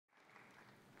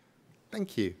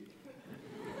Thank you.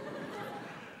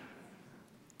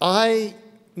 I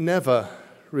never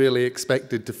really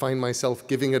expected to find myself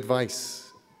giving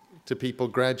advice to people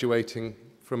graduating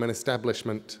from an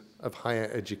establishment of higher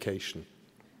education.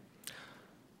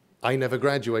 I never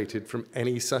graduated from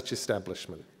any such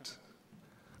establishment.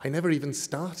 I never even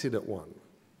started at one.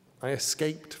 I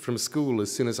escaped from school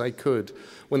as soon as I could,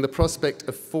 when the prospect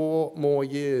of 4 more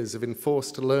years of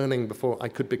enforced learning before I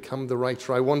could become the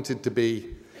writer I wanted to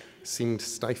be seemed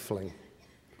stifling.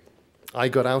 I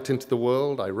got out into the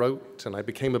world, I wrote, and I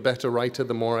became a better writer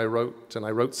the more I wrote, and I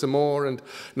wrote some more, and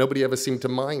nobody ever seemed to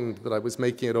mind that I was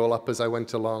making it all up as I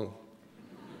went along.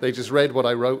 They just read what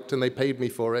I wrote, and they paid me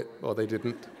for it, or they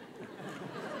didn't.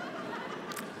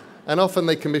 And often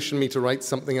they commissioned me to write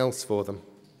something else for them,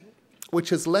 which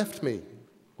has left me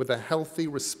with a healthy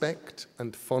respect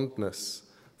and fondness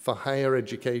for higher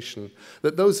education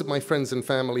that those of my friends and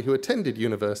family who attended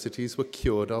universities were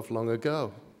cured of long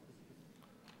ago.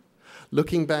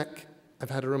 Looking back, I've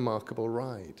had a remarkable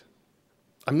ride.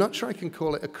 I'm not sure I can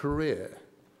call it a career,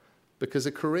 because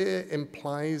a career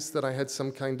implies that I had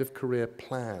some kind of career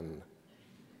plan,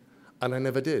 and I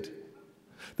never did.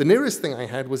 The nearest thing I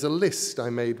had was a list I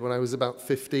made when I was about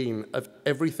 15 of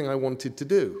everything I wanted to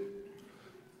do.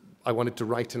 I wanted to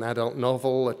write an adult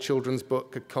novel, a children's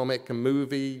book, a comic, a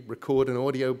movie, record an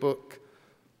audio book,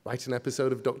 write an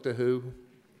episode of Doctor Who,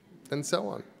 and so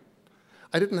on.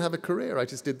 I didn't have a career, I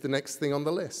just did the next thing on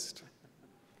the list.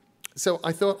 So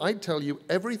I thought I'd tell you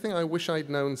everything I wish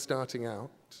I'd known starting out,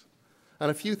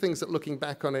 and a few things that looking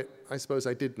back on it, I suppose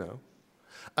I did know,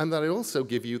 and that I'd also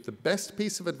give you the best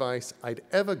piece of advice I'd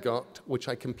ever got, which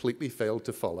I completely failed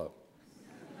to follow.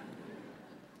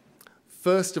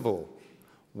 First of all,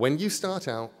 when you start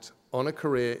out on a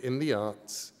career in the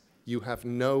arts, you have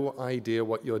no idea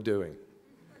what you're doing.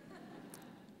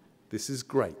 This is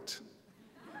great.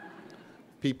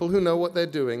 People who know what they're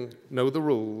doing know the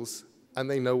rules,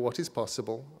 and they know what is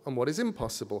possible and what is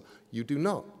impossible. You do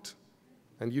not,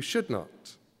 and you should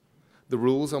not. The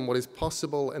rules on what is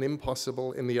possible and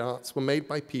impossible in the arts were made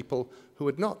by people who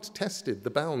had not tested the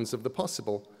bounds of the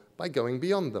possible by going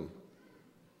beyond them.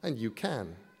 And you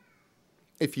can.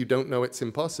 If you don't know it's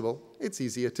impossible, it's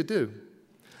easier to do.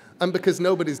 And because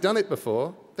nobody's done it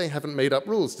before, they haven't made up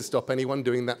rules to stop anyone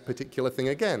doing that particular thing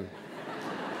again.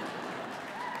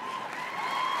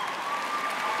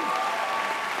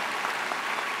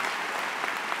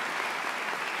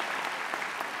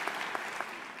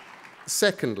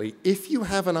 Secondly, if you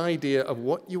have an idea of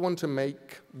what you want to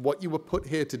make, what you were put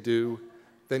here to do,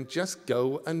 then just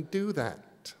go and do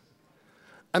that.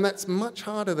 And that's much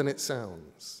harder than it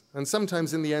sounds, and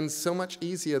sometimes in the end so much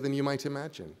easier than you might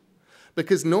imagine.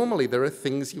 Because normally there are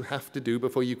things you have to do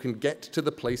before you can get to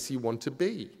the place you want to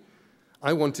be.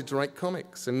 I wanted to write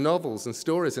comics and novels and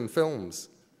stories and films,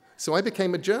 so I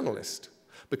became a journalist,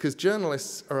 because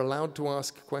journalists are allowed to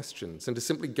ask questions and to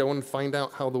simply go and find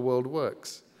out how the world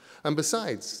works. And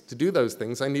besides, to do those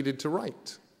things, I needed to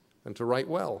write, and to write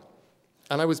well.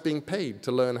 And I was being paid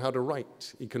to learn how to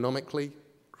write economically,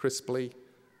 crisply,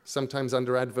 sometimes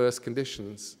under adverse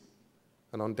conditions,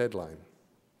 and on deadline.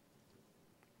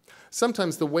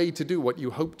 Sometimes the way to do what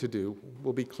you hope to do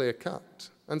will be clear-cut,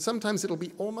 and sometimes it'll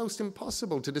be almost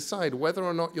impossible to decide whether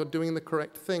or not you're doing the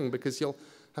correct thing, because you'll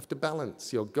have to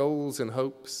balance your goals and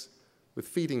hopes with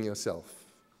feeding yourself,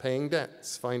 paying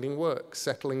debts, finding work,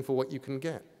 settling for what you can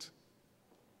get.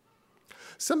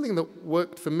 Something that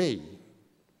worked for me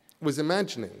was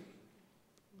imagining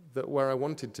that where I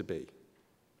wanted to be,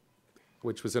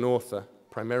 which was an author,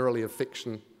 primarily of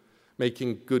fiction,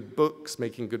 making good books,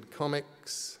 making good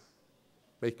comics,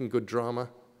 making good drama,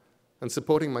 and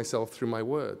supporting myself through my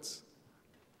words.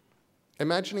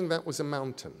 Imagining that was a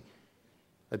mountain,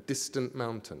 a distant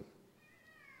mountain,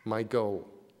 my goal.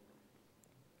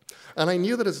 And I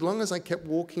knew that as long as I kept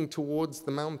walking towards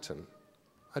the mountain,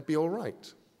 I'd be all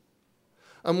right.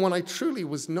 And when I truly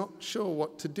was not sure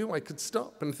what to do, I could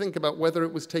stop and think about whether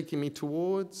it was taking me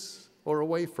towards or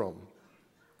away from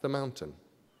the mountain.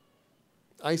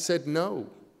 I said no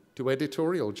to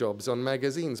editorial jobs on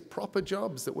magazines, proper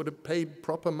jobs that would have paid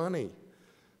proper money,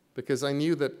 because I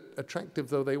knew that, attractive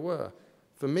though they were,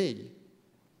 for me,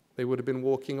 they would have been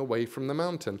walking away from the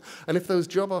mountain. And if those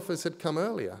job offers had come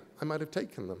earlier, I might have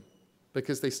taken them,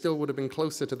 because they still would have been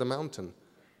closer to the mountain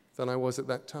than I was at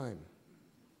that time.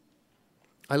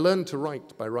 I learned to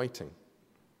write by writing.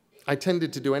 I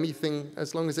tended to do anything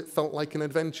as long as it felt like an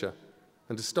adventure,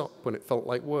 and to stop when it felt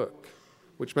like work,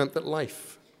 which meant that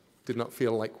life did not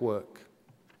feel like work.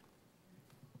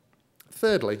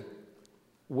 Thirdly,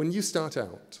 when you start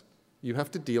out, you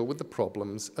have to deal with the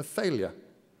problems of failure.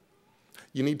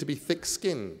 You need to be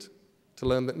thick-skinned to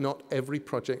learn that not every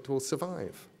project will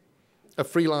survive. A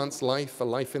freelance life, a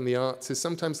life in the arts, is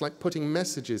sometimes like putting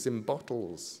messages in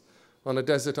bottles on a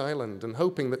desert island and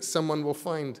hoping that someone will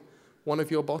find one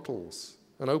of your bottles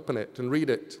and open it and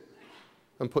read it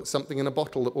and put something in a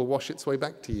bottle that will wash its way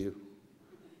back to you.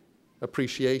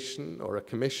 Appreciation or a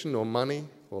commission or money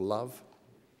or love.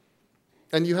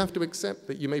 And you have to accept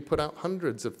that you may put out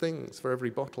hundreds of things for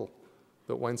every bottle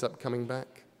that winds up coming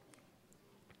back.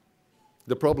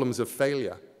 The problems of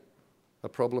failure are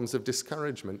problems of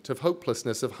discouragement, of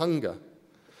hopelessness, of hunger.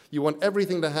 You want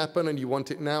everything to happen and you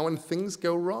want it now, and things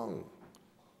go wrong.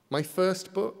 My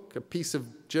first book, a piece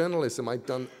of journalism I'd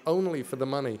done only for the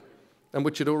money, and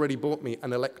which had already bought me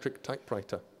an electric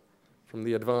typewriter from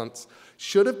the Advance,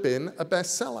 should have been a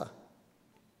bestseller.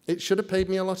 It should have paid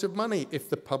me a lot of money if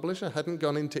the publisher hadn't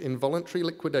gone into involuntary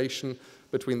liquidation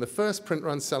between the first print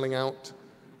run selling out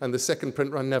and the second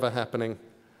print run never happening,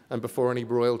 and before any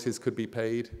royalties could be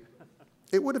paid.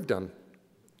 It would have done.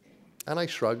 And I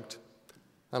shrugged,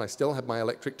 and I still had my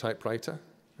electric typewriter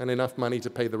and enough money to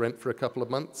pay the rent for a couple of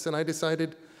months, and I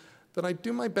decided that I'd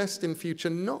do my best in future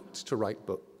not to write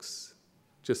books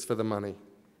just for the money.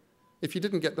 If you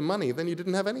didn't get the money, then you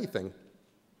didn't have anything.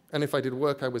 And if I did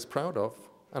work I was proud of,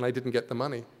 and I didn't get the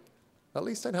money, at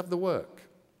least I'd have the work.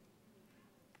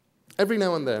 Every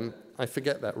now and then, I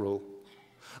forget that rule.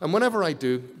 And whenever I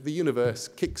do, the universe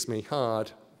kicks me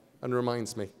hard and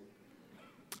reminds me.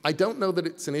 I don't know that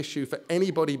it's an issue for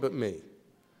anybody but me,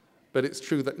 but it's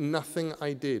true that nothing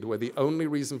I did where the only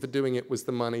reason for doing it was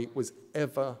the money was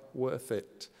ever worth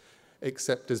it,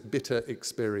 except as bitter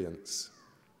experience.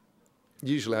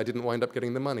 Usually I didn't wind up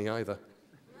getting the money either.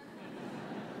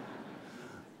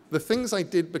 The things I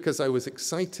did because I was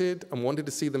excited and wanted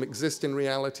to see them exist in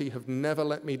reality have never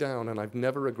let me down, and I've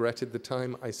never regretted the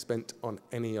time I spent on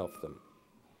any of them.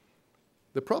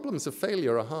 The problems of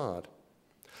failure are hard.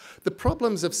 The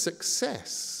problems of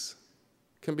success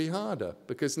can be harder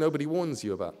because nobody warns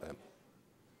you about them.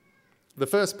 The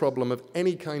first problem of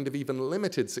any kind of even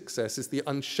limited success is the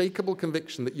unshakable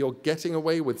conviction that you're getting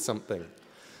away with something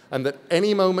and that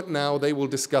any moment now they will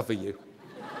discover you.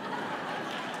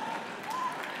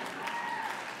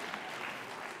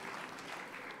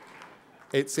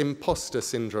 It's imposter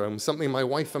syndrome, something my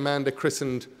wife Amanda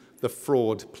christened the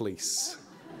fraud police.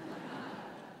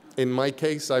 In my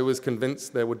case, I was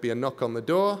convinced there would be a knock on the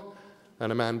door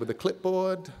and a man with a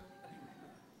clipboard.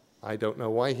 I don't know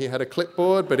why he had a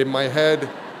clipboard, but in my head,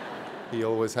 he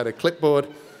always had a clipboard,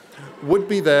 would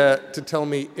be there to tell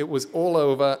me it was all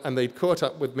over and they'd caught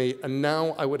up with me, and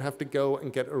now I would have to go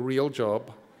and get a real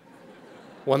job,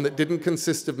 one that didn't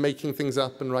consist of making things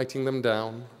up and writing them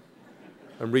down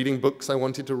and reading books I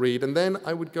wanted to read, and then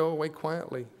I would go away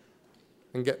quietly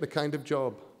and get the kind of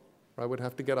job where I would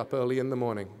have to get up early in the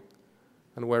morning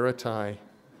and wear a tie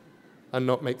and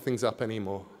not make things up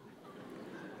anymore.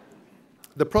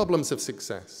 The problems of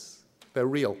success, they're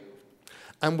real.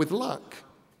 And with luck,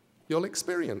 you'll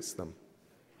experience them.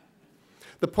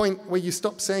 The point where you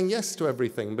stop saying yes to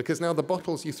everything because now the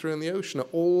bottles you threw in the ocean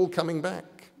are all coming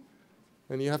back,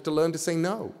 and you have to learn to say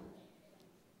no.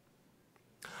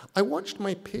 I watched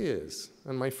my peers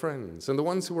and my friends and the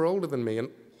ones who were older than me, and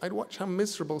I'd watch how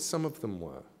miserable some of them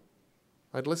were.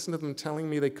 I'd listen to them telling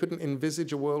me they couldn't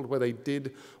envisage a world where they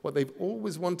did what they've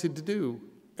always wanted to do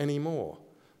anymore,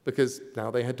 because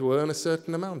now they had to earn a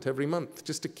certain amount every month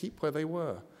just to keep where they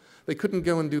were. They couldn't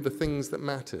go and do the things that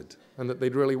mattered and that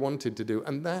they'd really wanted to do,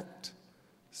 and that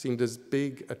seemed as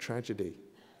big a tragedy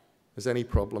as any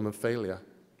problem of failure.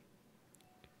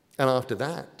 And after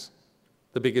that,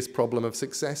 the biggest problem of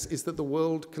success is that the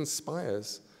world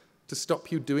conspires to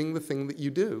stop you doing the thing that you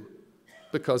do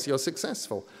because you're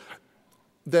successful.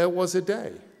 There was a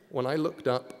day when I looked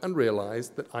up and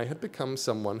realized that I had become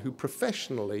someone who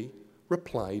professionally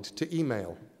replied to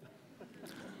email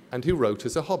and who wrote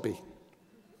as a hobby.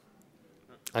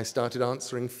 I started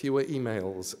answering fewer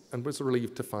emails and was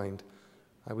relieved to find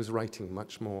I was writing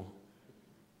much more.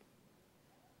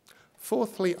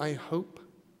 Fourthly, I hope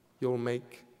you'll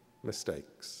make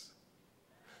mistakes.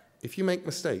 If you make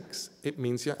mistakes, it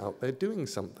means you're out there doing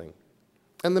something.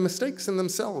 And the mistakes in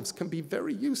themselves can be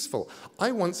very useful.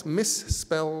 I once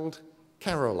misspelled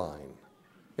Caroline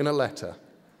in a letter,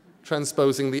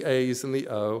 transposing the A's and the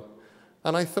O,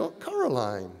 and I thought,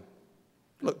 Caroline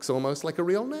looks almost like a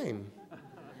real name.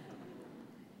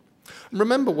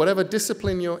 Remember, whatever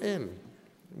discipline you're in,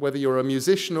 whether you're a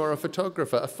musician or a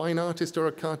photographer, a fine artist or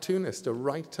a cartoonist, a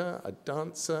writer, a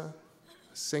dancer,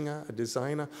 a singer, a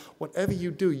designer, whatever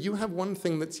you do, you have one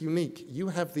thing that's unique. You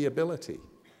have the ability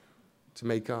to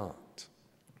make art.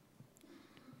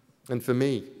 And for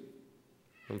me,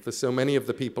 And for so many of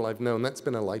the people I've known, that's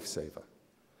been a lifesaver.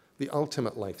 The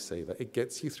ultimate lifesaver. It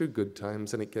gets you through good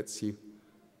times and it gets you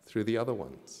through the other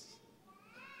ones.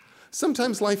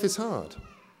 Sometimes life is hard.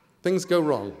 Things go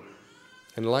wrong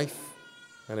in life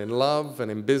and in love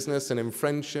and in business and in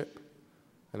friendship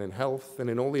and in health and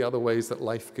in all the other ways that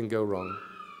life can go wrong.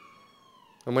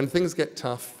 And when things get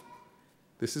tough,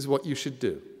 this is what you should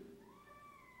do.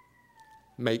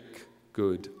 Make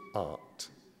good art.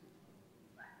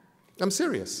 I'm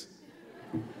serious.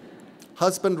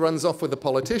 Husband runs off with a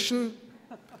politician,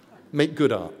 make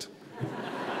good art.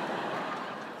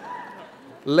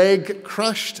 Leg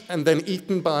crushed and then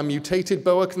eaten by a mutated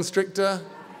boa constrictor,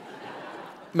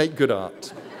 make good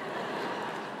art.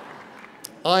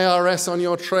 IRS on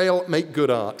your trail, make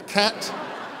good art. Cat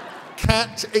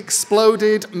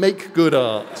exploded, make good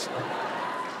art.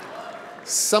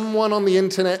 Someone on the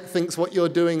internet thinks what you're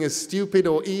doing is stupid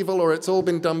or evil or it's all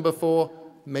been done before,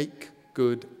 make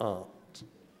good art.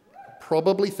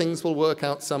 Probably things will work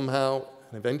out somehow,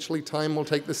 and eventually time will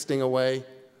take the sting away,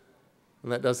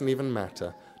 and that doesn't even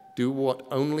matter. Do what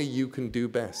only you can do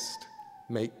best.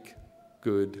 Make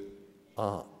good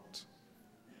art.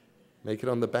 Make it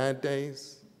on the bad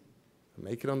days, and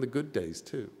make it on the good days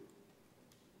too.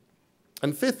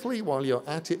 And fifthly, while you're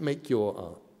at it, make your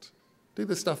art. Do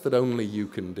the stuff that only you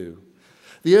can do.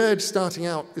 The urge starting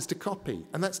out is to copy,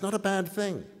 and that's not a bad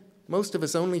thing. Most of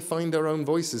us only find our own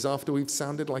voices after we've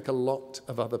sounded like a lot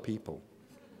of other people.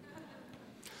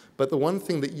 But the one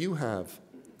thing that you have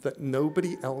that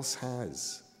nobody else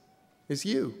has is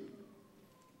you.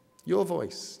 Your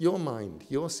voice, your mind,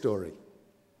 your story,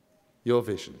 your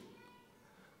vision.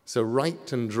 So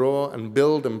write and draw and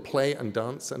build and play and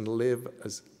dance and live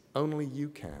as only you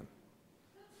can.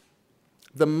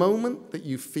 The moment that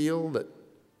you feel that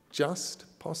just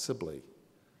possibly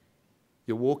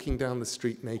you're walking down the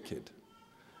street naked,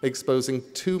 exposing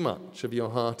too much of your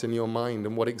heart and your mind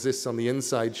and what exists on the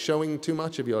inside, showing too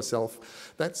much of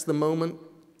yourself, that's the moment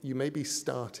you may be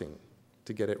starting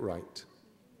to get it right.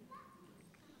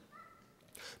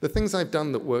 The things I've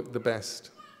done that worked the best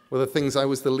were the things I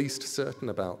was the least certain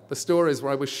about, the stories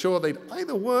where I was sure they'd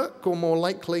either work or more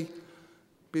likely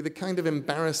be the kind of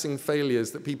embarrassing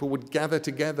failures that people would gather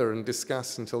together and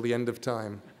discuss until the end of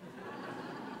time.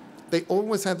 They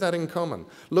always had that in common.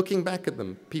 Looking back at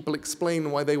them, people explain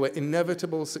why they were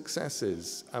inevitable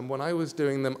successes, and when I was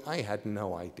doing them, I had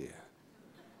no idea.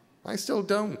 I still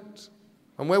don't.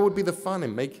 And where would be the fun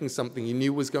in making something you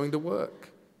knew was going to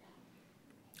work?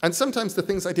 And sometimes the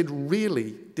things I did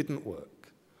really didn't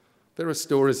work. There are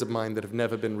stories of mine that have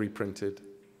never been reprinted.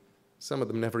 Some of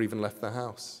them never even left the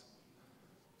house.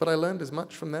 But I learned as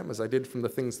much from them as I did from the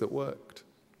things that worked.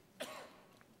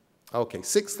 Okay,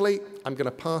 sixthly, I'm going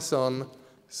to pass on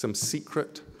some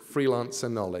secret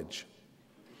freelancer knowledge.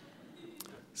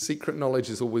 Secret knowledge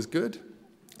is always good,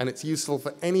 and it's useful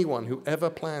for anyone who ever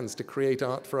plans to create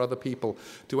art for other people,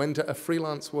 to enter a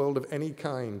freelance world of any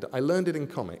kind. I learned it in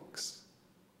comics,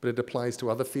 but it applies to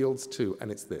other fields too,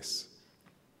 and it's this.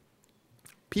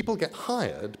 People get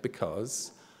hired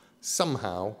because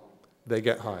somehow they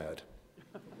get hired.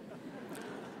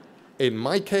 In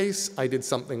my case, I did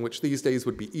something which these days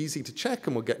would be easy to check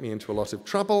and would get me into a lot of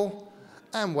trouble,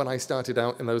 and when I started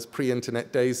out in those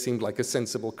pre-internet days seemed like a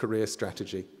sensible career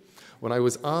strategy. When I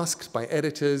was asked by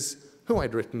editors who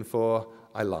I'd written for,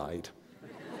 I lied.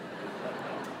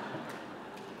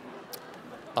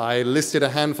 I listed a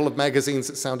handful of magazines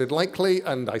that sounded likely,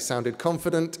 and I sounded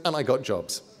confident, and I got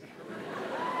jobs.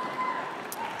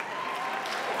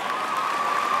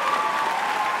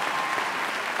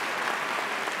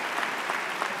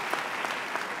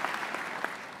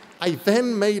 I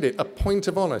then made it a point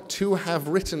of honor to have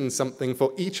written something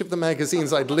for each of the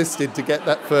magazines I'd listed to get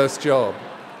that first job.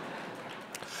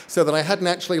 So that I hadn't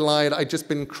actually lied, I'd just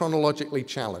been chronologically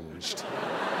challenged.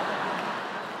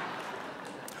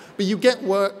 But you get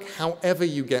work however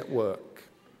you get work.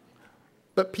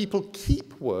 But people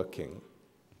keep working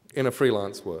in a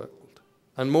freelance world,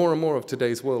 and more of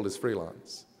today's world is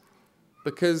freelance,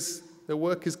 because their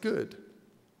work is good,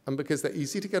 and because they're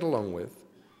easy to get along with,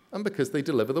 and because they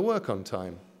deliver the work on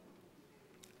time.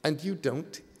 And you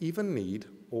don't even need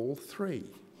all three.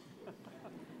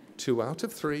 2 out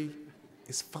of 3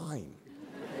 is fine.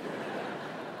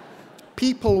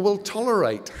 People will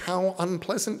tolerate how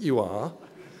unpleasant you are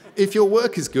if your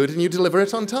work is good and you deliver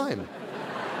it on time.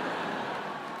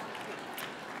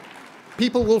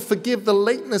 People will forgive the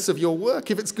lateness of your work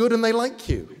if it's good and they like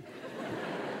you.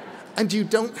 And you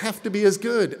don't have to be as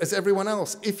good as everyone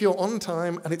else if you're on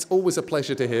time, and it's always a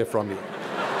pleasure to hear from you.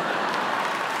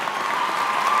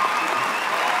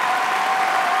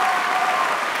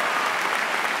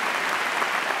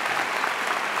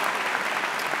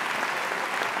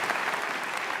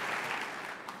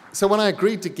 So when I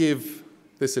agreed to give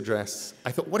this address,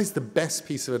 I thought, what is the best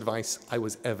piece of advice I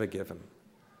was ever given?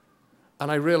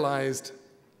 And I realized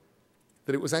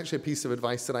that it was actually a piece of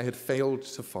advice that I had failed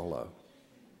to follow.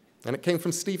 And it came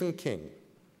from Stephen King.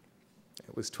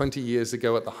 It was 20 years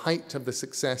ago at the height of the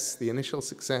success, the initial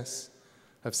success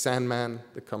of Sandman,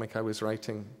 the comic I was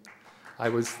writing.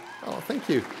 Thank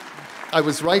you. I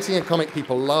was writing a comic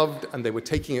people loved, and they were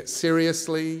taking it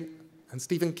seriously. And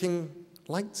Stephen King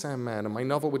liked Sandman, and my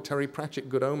novel with Terry Pratchett,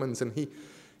 Good Omens, and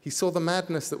he saw the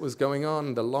madness that was going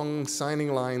on, the long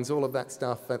signing lines, all of that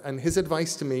stuff. And his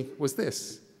advice to me was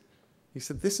this. He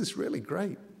said, this is really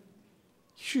great.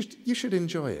 You should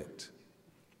enjoy it.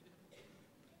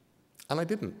 And I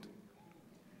didn't.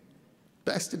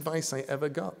 Best advice I ever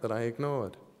got that I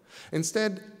ignored.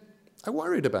 Instead, I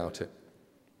worried about it.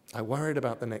 I worried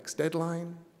about the next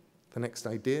deadline, the next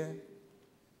idea,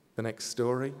 the next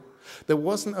story. There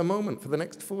wasn't a moment for the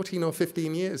next 14 or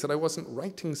 15 years that I wasn't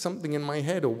writing something in my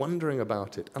head or wondering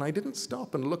about it. And I didn't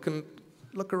stop and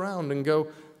look around and go,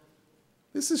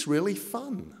 this is really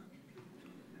fun.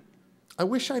 I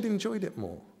wish I'd enjoyed it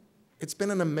more. It's been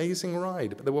an amazing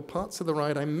ride, but there were parts of the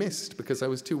ride I missed because I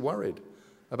was too worried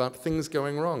about things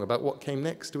going wrong, about what came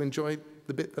next, to enjoy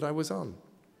the bit that I was on.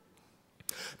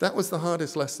 That was the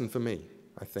hardest lesson for me,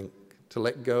 I think, to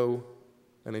let go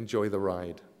and enjoy the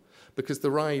ride, because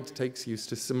the ride takes you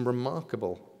to some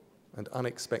remarkable and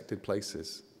unexpected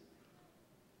places.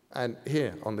 And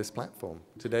here on this platform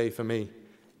today, for me,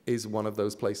 is one of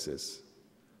those places.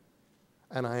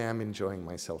 And I am enjoying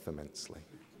myself immensely.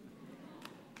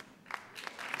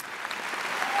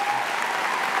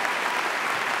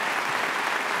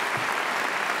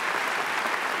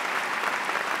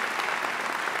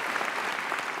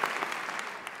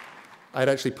 I'd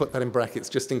actually put that in brackets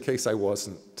just in case I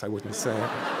wasn't. I wouldn't say it.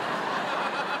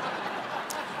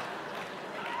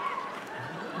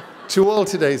 To all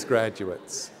today's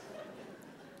graduates,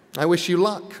 I wish you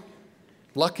luck.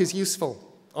 Luck is useful.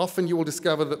 Often you will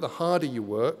discover that the harder you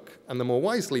work and the more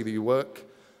wisely that you work,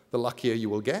 the luckier you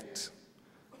will get.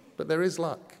 But there is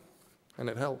luck, and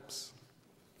it helps.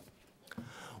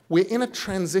 We're in a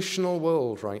transitional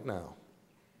world right now,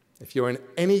 if you're in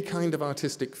any kind of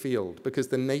artistic field, because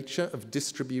the nature of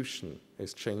distribution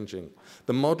is changing.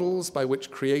 The models by which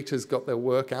creators got their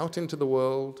work out into the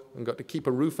world and got to keep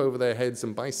a roof over their heads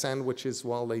and buy sandwiches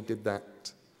while they did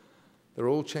that, they're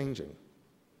all changing.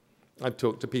 I've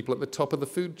talked to people at the top of the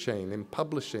food chain, in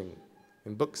publishing,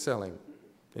 in book selling,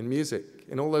 in music,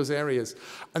 in all those areas,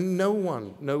 and no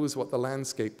one knows what the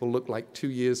landscape will look like 2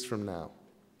 years from now,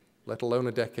 let alone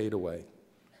a decade away.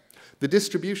 The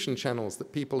distribution channels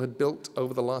that people had built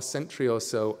over the last century or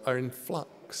so are in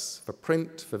flux for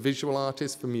print, for visual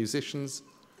artists, for musicians,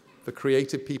 for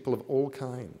creative people of all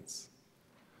kinds,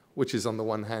 which is on the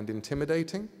one hand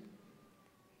intimidating,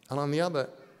 and on the other,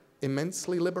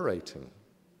 immensely liberating.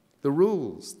 The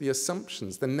rules, the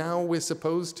assumptions, the now we're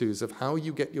supposed to's of how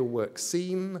you get your work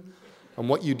seen and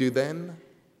what you do then,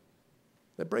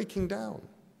 they're breaking down.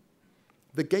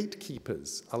 The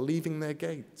gatekeepers are leaving their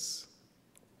gates.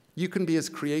 You can be as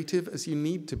creative as you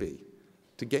need to be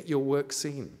to get your work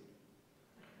seen.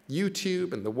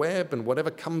 YouTube and the web and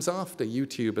whatever comes after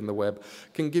YouTube and the web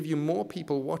can give you more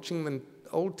people watching than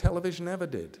old television ever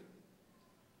did.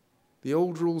 The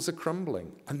old rules are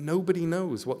crumbling, and nobody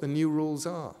knows what the new rules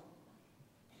are.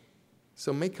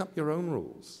 So make up your own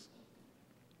rules.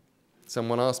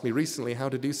 Someone asked me recently how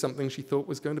to do something she thought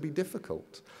was going to be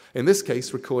difficult. In this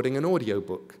case, recording an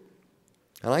audiobook.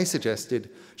 And I suggested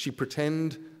she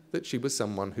pretend that she was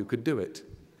someone who could do it.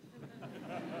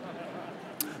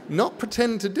 Not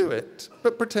pretend to do it,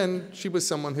 but pretend she was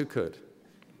someone who could.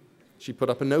 She put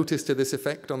up a notice to this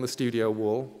effect on the studio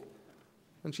wall,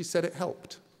 and she said it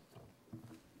helped.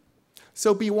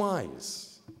 So be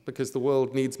wise, because the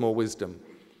world needs more wisdom.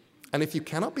 And if you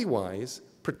cannot be wise,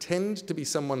 pretend to be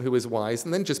someone who is wise,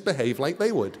 and then just behave like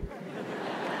they would.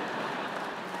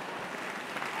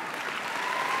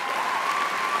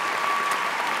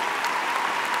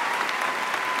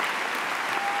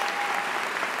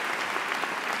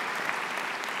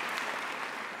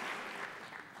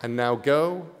 And now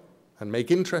go and make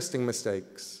interesting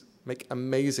mistakes, make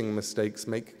amazing mistakes,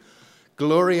 make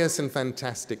glorious and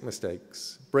fantastic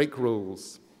mistakes, break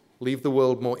rules, leave the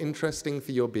world more interesting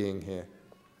for your being here.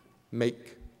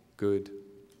 Make good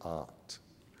art.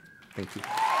 Thank you.